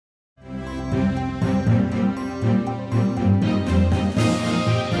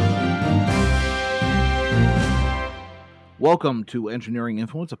Welcome to Engineering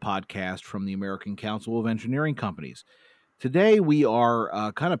Influence, a podcast from the American Council of Engineering Companies. Today, we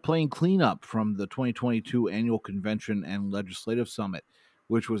are kind of playing cleanup from the 2022 Annual Convention and Legislative Summit,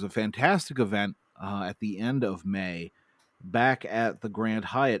 which was a fantastic event at the end of May back at the Grand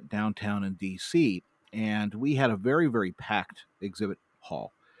Hyatt downtown in D.C. And we had a very, very packed exhibit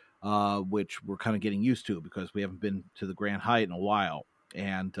hall, which we're kind of getting used to because we haven't been to the Grand Hyatt in a while.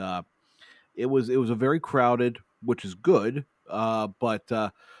 And it was a very crowded, which is good,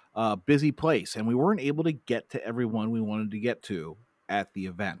 but busy place, and we weren't able to get to everyone we wanted to get to at the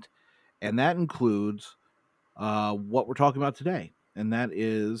event, and that includes what we're talking about today, and that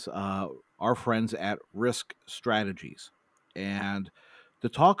is our friends at Risk Strategies, and to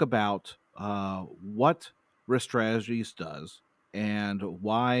talk about what Risk Strategies does and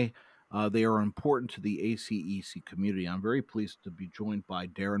why they are important to the ACEC community. I'm very pleased to be joined by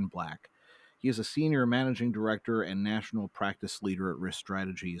Darren Black. He is a senior managing director and national practice leader at Risk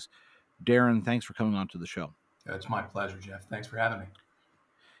Strategies. Darren, thanks for coming on to the show. It's my pleasure, Jeff. Thanks for having me.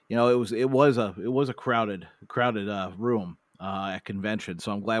 You know, it was a crowded room at convention,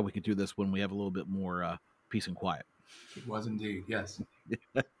 so I'm glad we could do this when we have a little bit more peace and quiet. It was indeed, yes.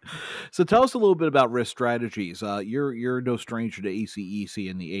 So tell us a little bit about Risk Strategies. You're no stranger to ACEC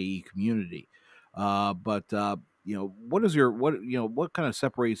and the AE community, but what kind of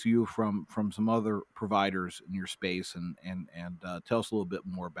separates you from some other providers in your space, and tell us a little bit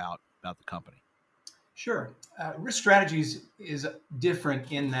more about the company. Sure. Risk Strategies is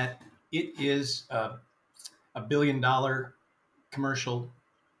different in that it is a $1 billion commercial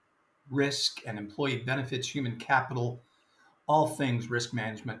risk and employee benefits, human capital, all things risk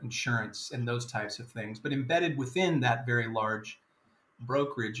management, insurance, and those types of things. But embedded within that very large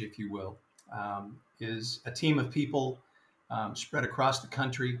brokerage, if you will, is a team of people spread across the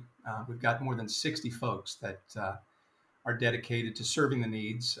country. We've got more than 60 folks that are dedicated to serving the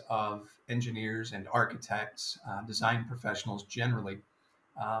needs of engineers and architects, design professionals generally.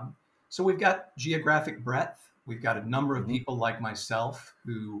 So we've got geographic breadth. We've got a number of people like myself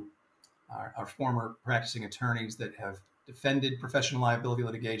who are former practicing attorneys that have defended professional liability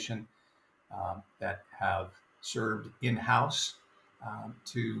litigation, that have served in-house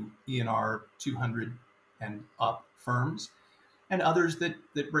to ENR 200 and up firms, and others that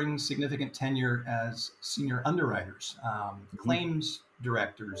bring significant tenure as senior underwriters, claims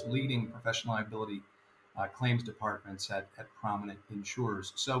directors, leading professional liability claims departments at prominent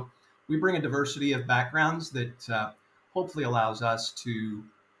insurers. So we bring a diversity of backgrounds that hopefully allows us to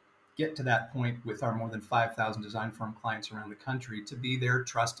get to that point with our more than 5,000 design firm clients around the country to be their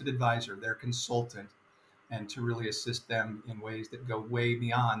trusted advisor, their consultant, and to really assist them in ways that go way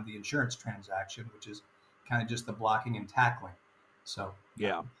beyond the insurance transaction, which is kind of just the blocking and tackling. So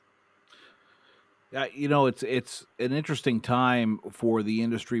yeah, it's an interesting time for the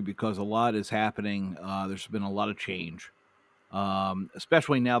industry because a lot is happening. There's been a lot of change,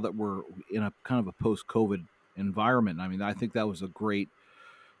 especially now that we're in a kind of a post-COVID environment. I mean, I think that was a great,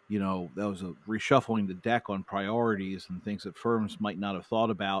 that was a reshuffling the deck on priorities and things that firms might not have thought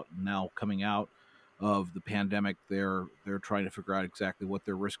about. Now coming out of the pandemic, they're trying to figure out exactly what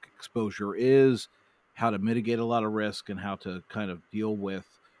their risk exposure is, how to mitigate a lot of risk, and how to kind of deal with,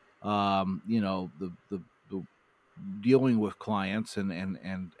 the dealing with clients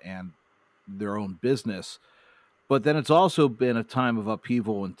and their own business. But then it's also been a time of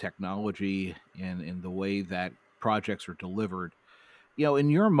upheaval in technology and in the way that projects are delivered.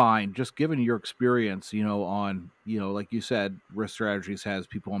 In your mind, just given your experience, like you said, Risk Strategies has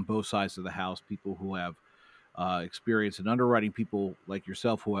people on both sides of the house, people who have experience in underwriting, people like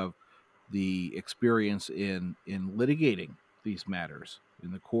yourself who have the experience in litigating these matters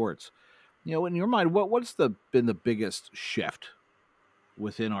in the courts. In your mind, what's been the biggest shift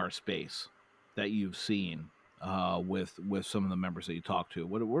within our space that you've seen with some of the members that you talk to?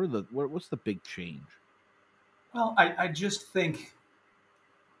 What's the big change? Well, I just think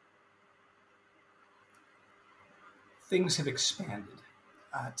things have expanded.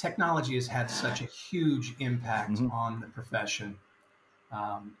 Technology has had such a huge impact on the profession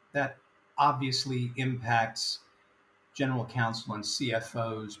that obviously impacts general counsel and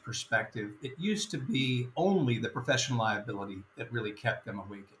CFO's perspective. It used to be only the professional liability that really kept them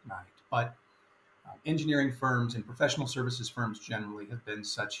awake at night. But engineering firms and professional services firms generally have been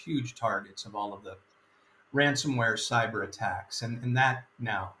such huge targets of all of the ransomware cyber attacks. And that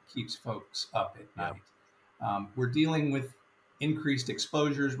now keeps folks up at night. We're dealing with increased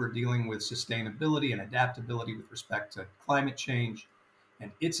exposures. We're dealing with sustainability and adaptability with respect to climate change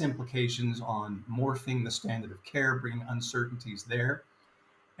and its implications on morphing the standard of care, bringing uncertainties there.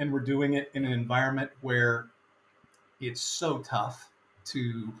 And we're doing it in an environment where it's so tough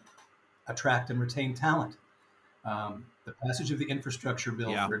to attract and retain talent. The passage of the infrastructure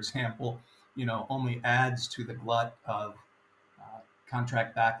bill, Yeah. for example, only adds to the glut of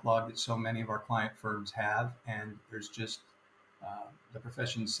contract backlog that so many of our client firms have, and there's just the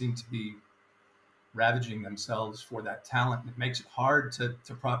professions seem to be ravaging themselves for that talent. It makes it hard to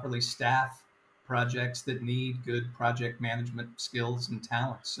properly staff projects that need good project management skills and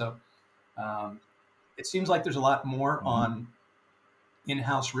talent. So um, it seems like there's a lot more Hmm. on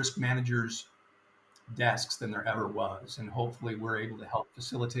in-house risk managers' desks than there ever was, and hopefully we're able to help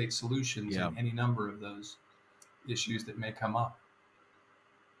facilitate solutions Yeah. in any number of those issues that may come up.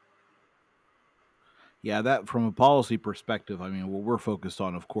 Yeah, that from a policy perspective, I mean, what we're focused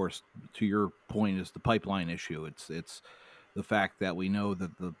on, of course, to your point, is the pipeline issue. It's the fact that we know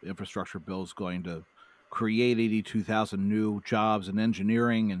that the infrastructure bill is going to create 82,000 new jobs in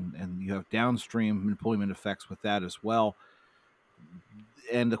engineering, and you have downstream employment effects with that as well.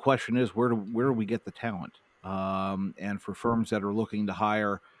 And the question is, where do we get the talent? And for firms that are looking to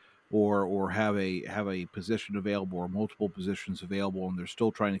hire or have a position available or multiple positions available, and they're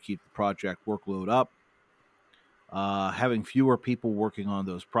still trying to keep the project workload up, having fewer people working on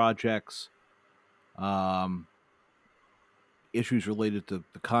those projects, um, issues related to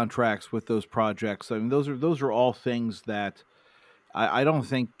the contracts with those projects. I mean, those are all things that I don't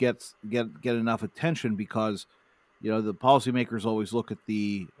think get enough attention because the policymakers always look at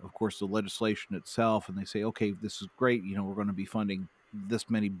of course, the legislation itself, and they say, okay, this is great. We're going to be funding this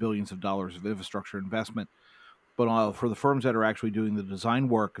many billions of dollars of infrastructure investment. But for the firms that are actually doing the design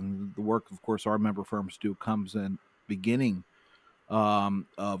work and the work, of course, our member firms do comes in beginning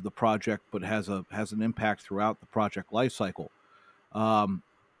of the project, but has an impact throughout the project lifecycle. Um,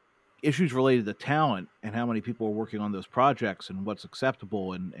 Issues related to talent and how many people are working on those projects and what's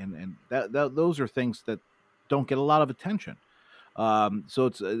acceptable, and that those are things that don't get a lot of attention. So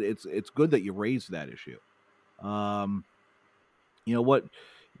it's good that you raised that issue. Um, what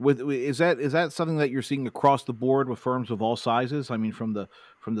is that something that you're seeing across the board with firms of all sizes? I mean, from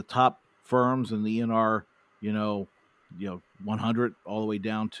the top firms and the ENR, 100 all the way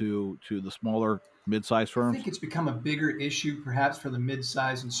down to the smaller mid-sized I think firms. it's become a bigger issue perhaps for the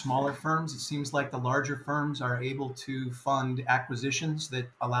mid-sized and smaller firms. It seems like the larger firms are able to fund acquisitions that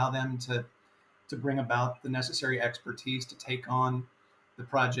allow them to bring about the necessary expertise to take on the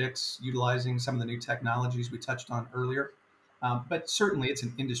projects utilizing some of the new technologies we touched on earlier. But certainly it's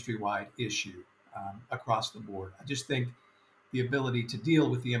an industry-wide issue across the board. I just think the ability to deal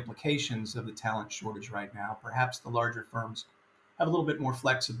with the implications of the talent shortage right now, perhaps the larger firms have a little bit more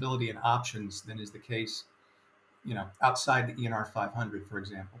flexibility and options than is the case, outside the ENR 500, for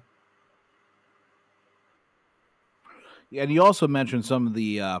example. Yeah, and you also mentioned some of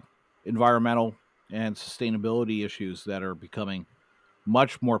the environmental and sustainability issues that are becoming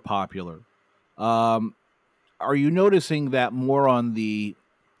much more popular. Um, are you noticing that more on the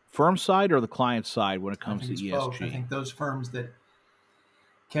firm side or the client side when it I comes think to it's both. I ESG? think those firms that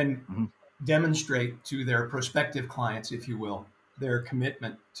can Hmm. demonstrate to their prospective clients, if you will, their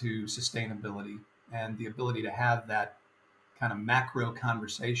commitment to sustainability and the ability to have that kind of macro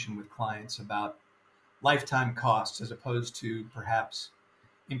conversation with clients about lifetime costs as opposed to perhaps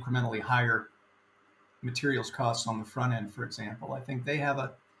incrementally higher materials costs on the front end, for example. I think they have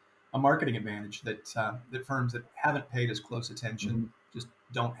a marketing advantage that firms that haven't paid as close Hmm. attention just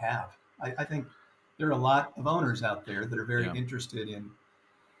don't have. I think there are a lot of owners out there that are very Yeah. interested in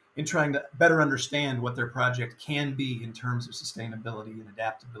trying to better understand what their project can be in terms of sustainability and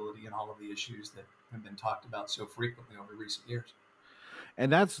adaptability and all of the issues that have been talked about so frequently over recent years.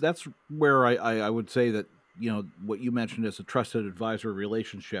 And that's where I would say that what you mentioned as a trusted advisor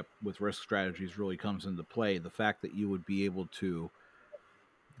relationship with risk strategies really comes into play. The fact that you would be able to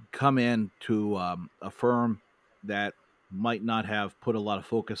come in to a firm that might not have put a lot of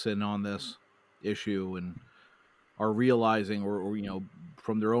focus in on this issue and are realizing or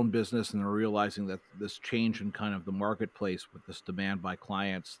from their own business, and they're realizing that this change in kind of the marketplace with this demand by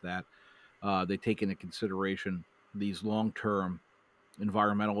clients, that they take into consideration these long-term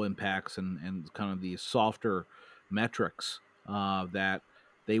environmental impacts and kind of these softer metrics that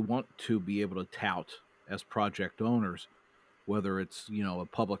they want to be able to tout as project owners, whether it's a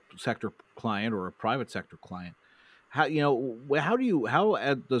public sector client or a private sector client. How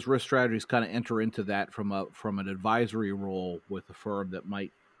does risk strategies kind of enter into that from an advisory role with a firm that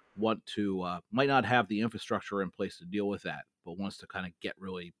might not have the infrastructure in place to deal with that, but wants to kind of get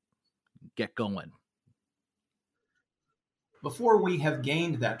going? Before we have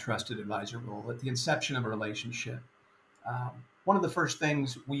gained that trusted advisor role at the inception of a relationship, one of the first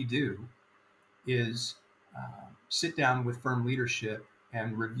things we do is sit down with firm leadership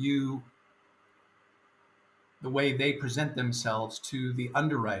and review the way they present themselves to the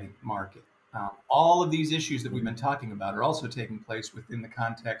underwriting market. All of these issues that we've been talking about are also taking place within the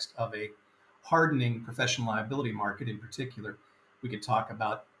context of a hardening professional liability market in particular. We could talk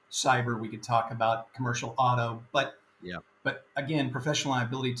about cyber, we could talk about commercial auto, but again, professional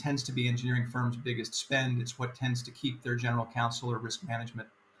liability tends to be engineering firms' biggest spend. It's what tends to keep their general counsel or risk management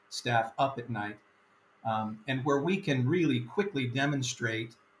staff up at night. And where we can really quickly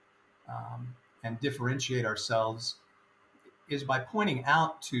demonstrate and differentiate ourselves is by pointing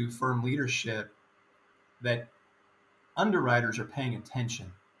out to firm leadership that underwriters are paying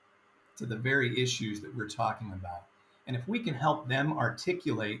attention to the very issues that we're talking about. And if we can help them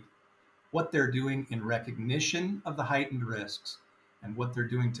articulate what they're doing in recognition of the heightened risks and what they're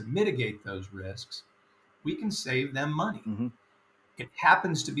doing to mitigate those risks, we can save them money. Mm-hmm. It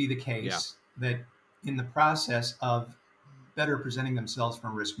happens to be the case that in the process of better presenting themselves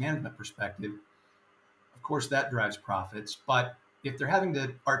from a risk management perspective, of course, that drives profits. But if they're having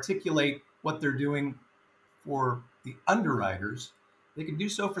to articulate what they're doing for the underwriters, they can do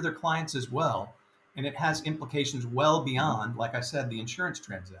so for their clients as well. And it has implications well beyond, like I said, the insurance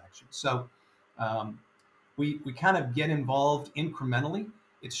transaction. So we kind of get involved incrementally.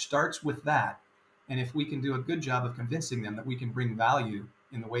 It starts with that. And if we can do a good job of convincing them that we can bring value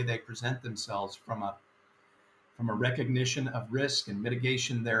in the way they present themselves from a recognition of risk and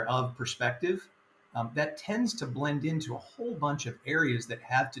mitigation thereof perspective, that tends to blend into a whole bunch of areas that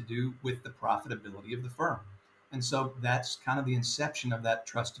have to do with the profitability of the firm. And so that's kind of the inception of that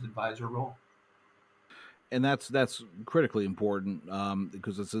trusted advisor role. And that's critically important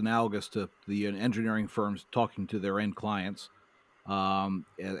because it's analogous to the engineering firms talking to their end clients and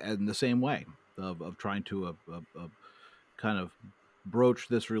the same way of trying to kind of broach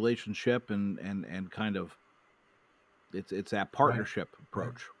this relationship and kind of it's that partnership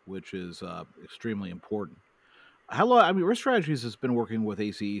approach, which is extremely important. How long? I mean, Risk Strategies has been working with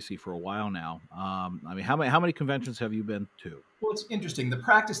ACEC for a while now. I mean, how many conventions have you been to? Well, it's interesting. The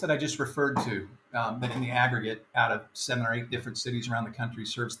practice that I just referred to, that in the aggregate, out of 7 or 8 different cities around the country,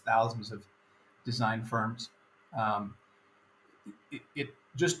 serves thousands of design firms. It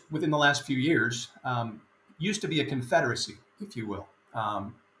just within the last few years used to be a confederacy, if you will.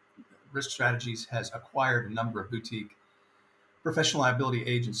 Risk Strategies has acquired a number of boutique professional liability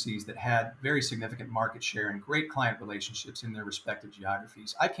agencies that had very significant market share and great client relationships in their respective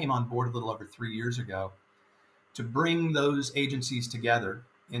geographies. I came on board a little over 3 years ago to bring those agencies together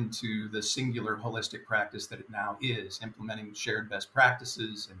into the singular holistic practice that it now is, implementing shared best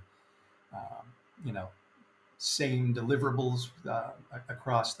practices and same deliverables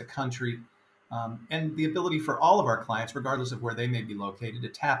across the country, and the ability for all of our clients, regardless of where they may be located, to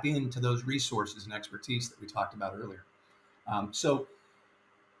tap into those resources and expertise that we talked about earlier. So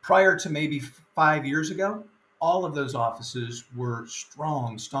prior to maybe 5 years ago, all of those offices were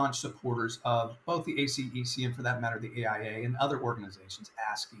strong, staunch supporters of both the ACEC and, for that matter, the AIA and other organizations,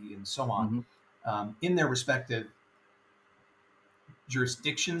 ASCI and so on, in their respective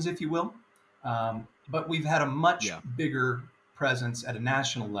jurisdictions, if you will. But we've had a much bigger presence at a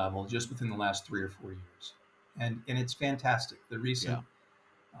national level just within the last 3 or 4 years. And it's fantastic. The recent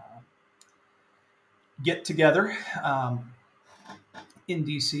get together in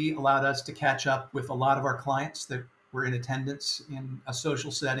DC allowed us to catch up with a lot of our clients that were in attendance in a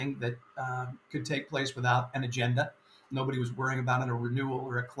social setting that could take place without an agenda. Nobody was worrying about a renewal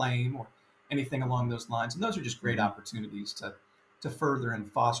or a claim or anything along those lines. And those are just great opportunities to further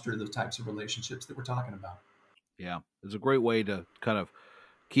and foster the types of relationships that we're talking about. Yeah, it's a great way to kind of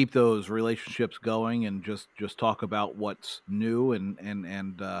keep those relationships going and just talk about what's new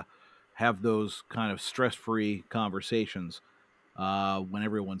and have those kind of stress-free conversations when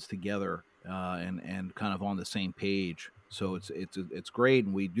everyone's together and kind of on the same page. So it's great,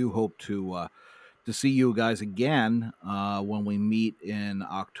 and we do hope to see you guys again when we meet in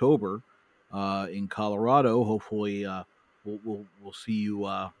October in Colorado. Hopefully, we'll see you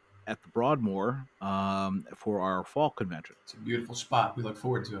at the Broadmoor for our fall convention. It's a beautiful spot. We look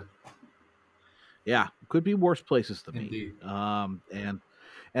forward to it. Yeah, could be worse places to Indeed. meet.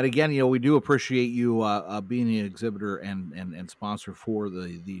 And again, we do appreciate you being an exhibitor and sponsor for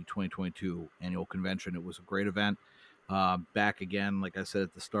the 2022 annual convention. It was a great event. Back again, like I said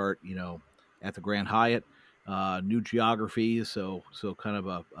at the start, at the Grand Hyatt, new geography, so kind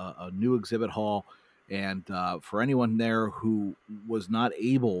of a new exhibit hall. And for anyone there who was not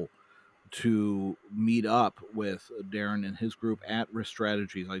able to meet up with Darren and his group at Risk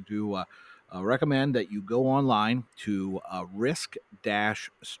Strategies, I do recommend that you go online to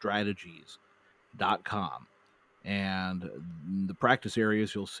risk-strategies.com And the practice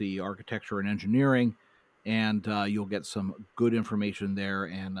areas, you'll see architecture and engineering, and you'll get some good information there.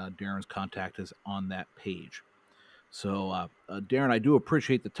 And Darren's contact is on that page. So, Darren, I do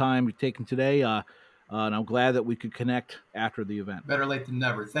appreciate the time you've taken today, and I'm glad that we could connect after the event. Better late than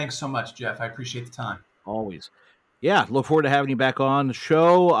never. Thanks so much, Jeff. I appreciate the time. Always. Yeah, look forward to having you back on the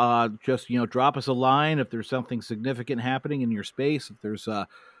show. Just, drop us a line if there's something significant happening in your space, if there's a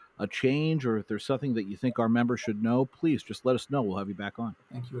change, or if there's something that you think our members should know, please just let us know. We'll have you back on.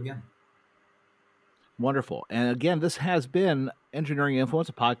 Thank you again. Wonderful. And again, this has been Engineering Influence,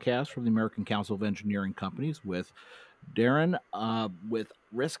 a podcast from the American Council of Engineering Companies with Darren with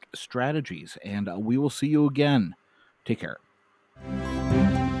Risk Strategies. And we will see you again. Take care.